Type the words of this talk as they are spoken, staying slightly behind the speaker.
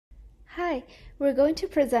Hi, we're going to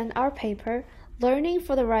present our paper, Learning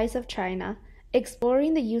for the Rise of China,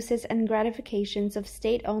 Exploring the Uses and Gratifications of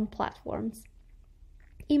State-Owned Platforms.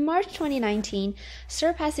 In March 2019,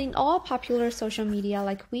 surpassing all popular social media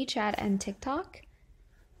like WeChat and TikTok,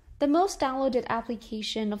 the most downloaded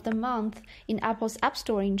application of the month in Apple's App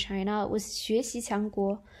Store in China was 学习强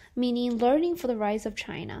国, meaning Learning for the Rise of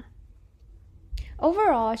China.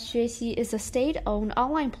 Overall, 学习 is a state-owned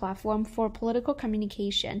online platform for political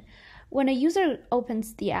communication. When a user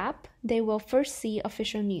opens the app, they will first see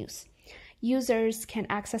official news. Users can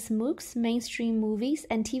access MOOCs, mainstream movies,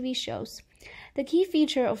 and TV shows. The key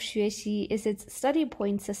feature of 学习 is its study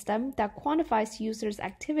point system that quantifies users'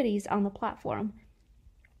 activities on the platform.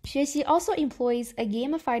 学习 also employs a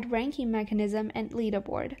gamified ranking mechanism and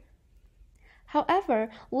leaderboard. However,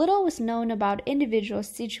 little was known about individuals'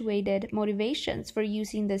 situated motivations for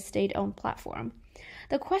using this state-owned platform.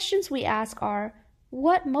 The questions we ask are,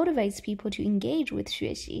 what motivates people to engage with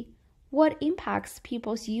学习? What impacts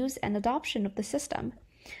people's use and adoption of the system?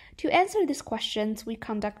 To answer these questions, we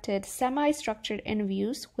conducted semi-structured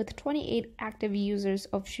interviews with 28 active users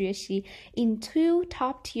of 学习 in 2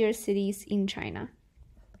 top-tier cities in China.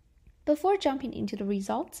 Before jumping into the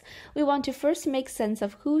results, we want to first make sense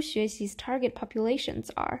of who 学习's target populations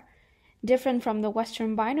are. Different from the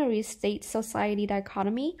Western binary state-society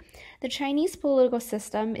dichotomy, the Chinese political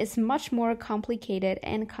system is much more complicated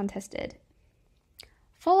and contested.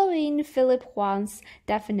 Following Philip Huang's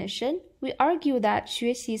definition, we argue that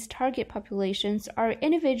学习's target populations are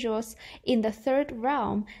individuals in the third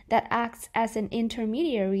realm that acts as an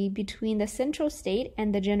intermediary between the central state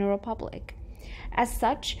and the general public. As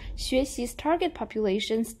such, 学习's target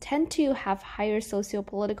populations tend to have higher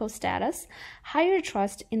socio-political status, higher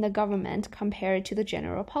trust in the government compared to the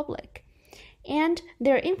general public. And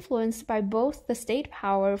they're influenced by both the state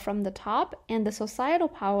power from the top and the societal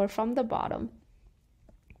power from the bottom.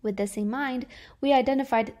 With this in mind, we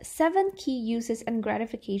identified 7 key uses and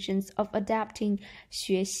gratifications of adapting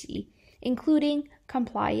学习, including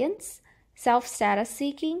compliance, self-status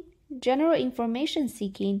seeking, general information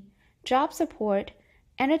seeking, job support,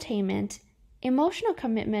 entertainment, emotional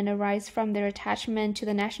commitment arise from their attachment to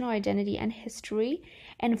the national identity and history,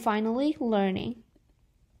 and finally, learning.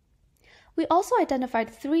 We also identified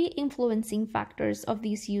 3 influencing factors of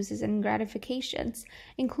these uses and gratifications,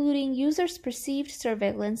 including users' perceived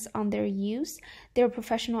surveillance on their use, their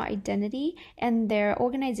professional identity, and their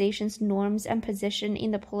organization's norms and position in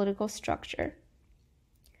the political structure.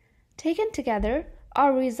 Taken together,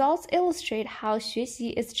 our results illustrate how 学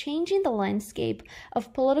习 is changing the landscape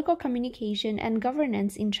of political communication and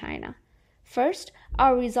governance in China. First,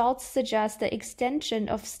 our results suggest the extension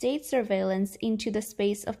of state surveillance into the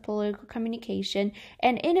space of political communication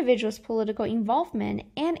and individuals' political involvement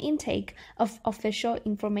and intake of official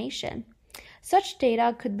information. Such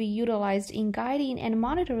data could be utilized in guiding and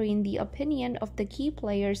monitoring the opinion of the key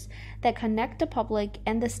players that connect the public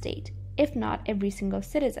and the state, if not every single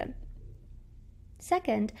citizen.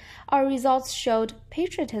 Second, our results showed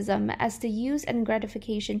patriotism as the use and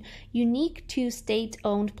gratification unique to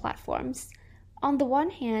state-owned platforms. On the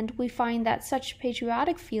one hand, we find that such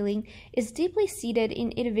patriotic feeling is deeply seated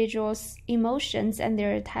in individuals' emotions and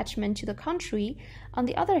their attachment to the country. On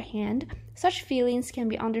the other hand, such feelings can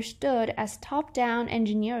be understood as top-down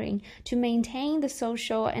engineering to maintain the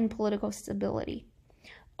social and political stability.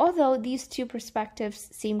 Although these 2 perspectives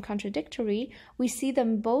seem contradictory, we see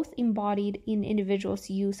them both embodied in individuals'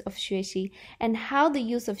 use of 学习 and how the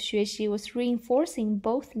use of 学习 was reinforcing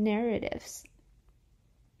both narratives.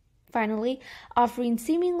 Finally, offering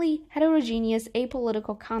seemingly heterogeneous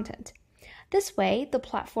apolitical content. This way, the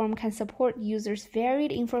platform can support users'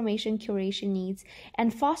 varied information curation needs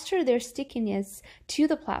and foster their stickiness to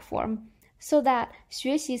the platform, so that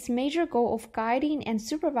学习's major goal of guiding and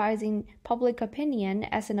supervising public opinion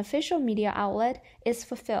as an official media outlet is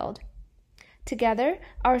fulfilled. Together,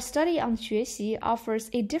 our study on 学习 offers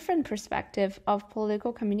a different perspective of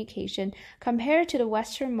political communication compared to the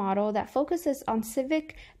Western model that focuses on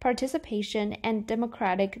civic participation and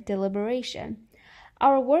democratic deliberation.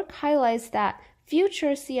 Our work highlights that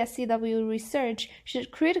future CSCW research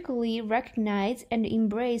should critically recognize and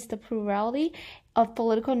embrace the plurality of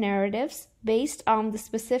political narratives based on the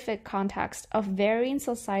specific context of varying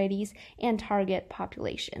societies and target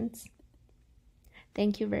populations.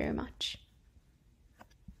 Thank you very much.